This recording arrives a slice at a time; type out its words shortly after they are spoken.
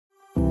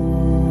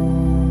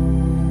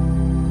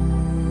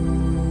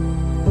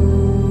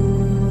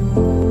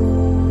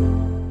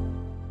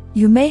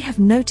You may have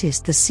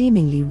noticed the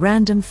seemingly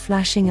random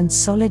flashing and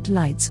solid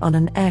lights on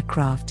an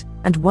aircraft,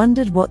 and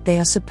wondered what they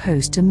are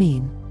supposed to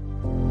mean.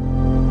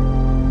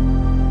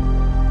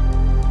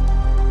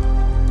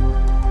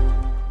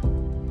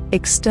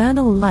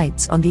 External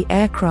lights on the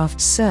aircraft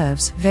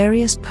serves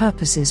various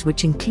purposes,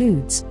 which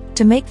includes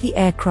to make the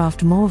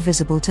aircraft more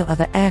visible to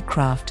other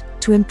aircraft,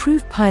 to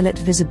improve pilot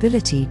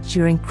visibility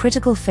during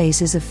critical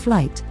phases of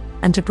flight,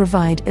 and to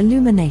provide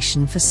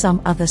illumination for some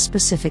other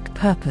specific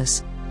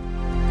purpose.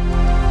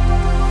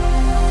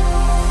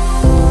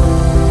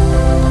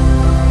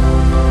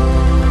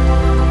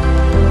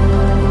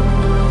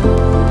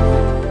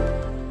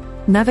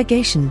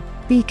 Navigation,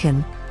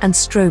 beacon, and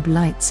strobe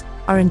lights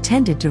are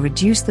intended to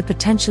reduce the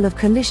potential of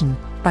collision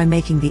by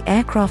making the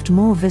aircraft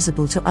more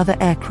visible to other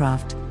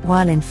aircraft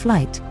while in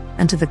flight,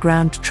 and to the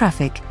ground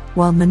traffic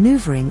while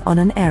maneuvering on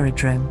an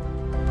aerodrome.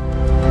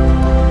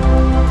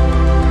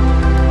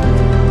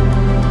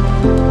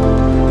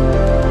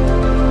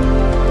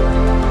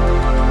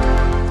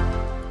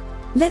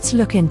 Let's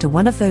look into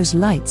one of those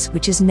lights,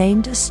 which is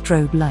named as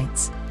strobe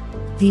lights.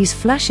 These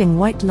flashing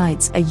white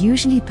lights are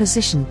usually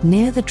positioned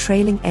near the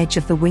trailing edge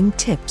of the wing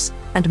tips,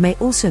 and may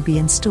also be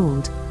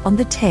installed on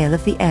the tail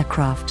of the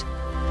aircraft.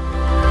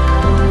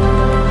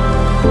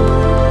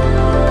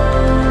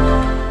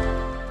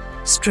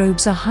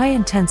 Strobes are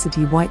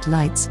high-intensity white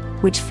lights,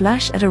 which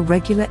flash at a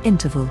regular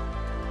interval.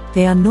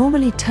 They are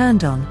normally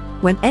turned on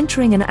when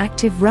entering an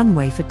active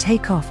runway for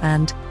takeoff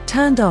and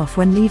turned off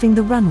when leaving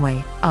the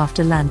runway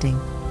after landing.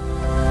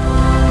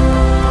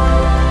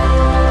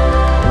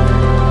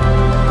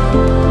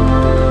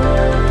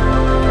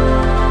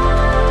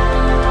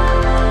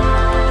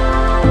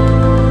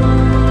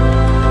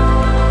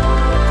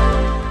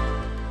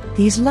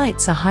 These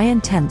lights are high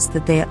intense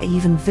that they are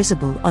even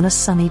visible on a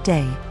sunny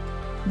day.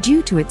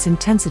 Due to its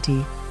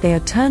intensity, they are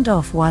turned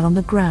off while on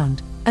the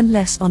ground,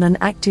 unless on an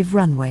active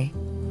runway.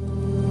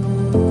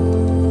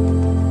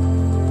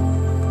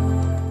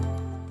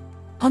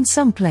 On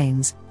some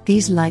planes,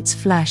 these lights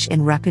flash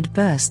in rapid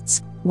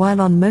bursts,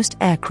 while on most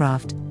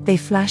aircraft, they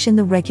flash in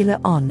the regular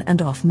on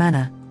and off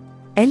manner.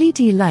 LED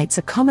lights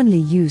are commonly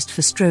used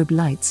for strobe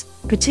lights,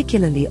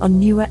 particularly on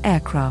newer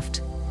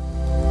aircraft.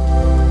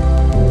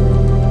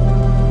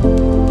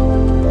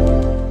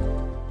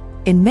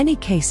 In many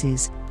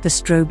cases, the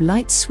strobe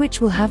light switch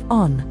will have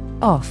on,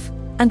 off,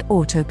 and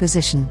auto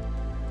position.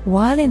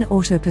 While in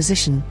auto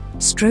position,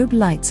 strobe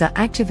lights are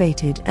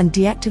activated and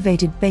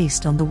deactivated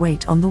based on the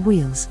weight on the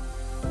wheels.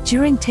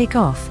 During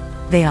takeoff,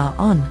 they are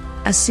on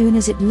as soon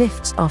as it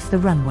lifts off the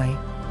runway.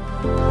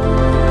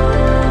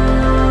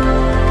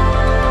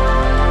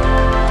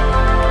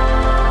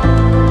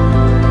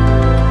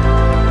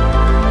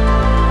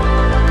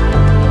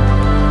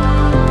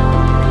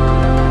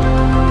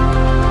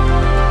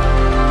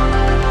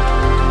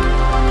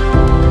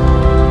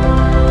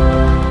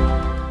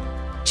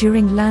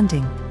 During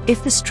landing,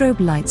 if the strobe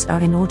lights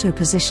are in auto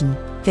position,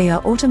 they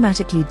are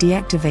automatically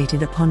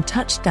deactivated upon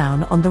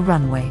touchdown on the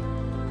runway.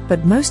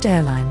 But most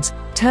airlines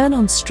turn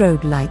on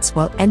strobe lights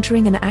while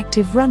entering an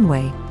active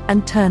runway,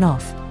 and turn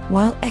off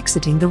while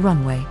exiting the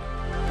runway.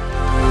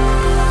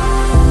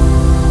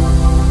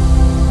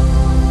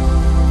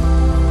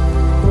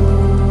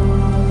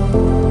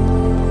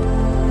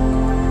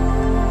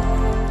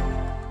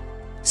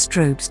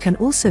 Strobes can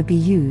also be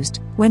used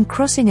when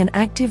crossing an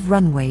active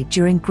runway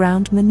during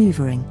ground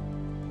maneuvering.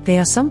 They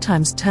are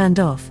sometimes turned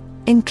off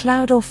in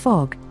cloud or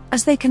fog,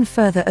 as they can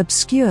further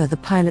obscure the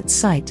pilot's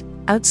sight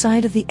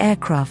outside of the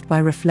aircraft by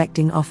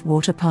reflecting off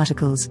water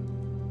particles.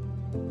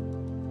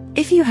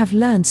 If you have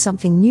learned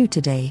something new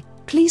today,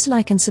 please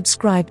like and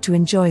subscribe to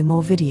enjoy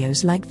more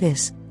videos like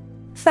this.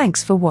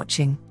 Thanks for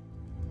watching.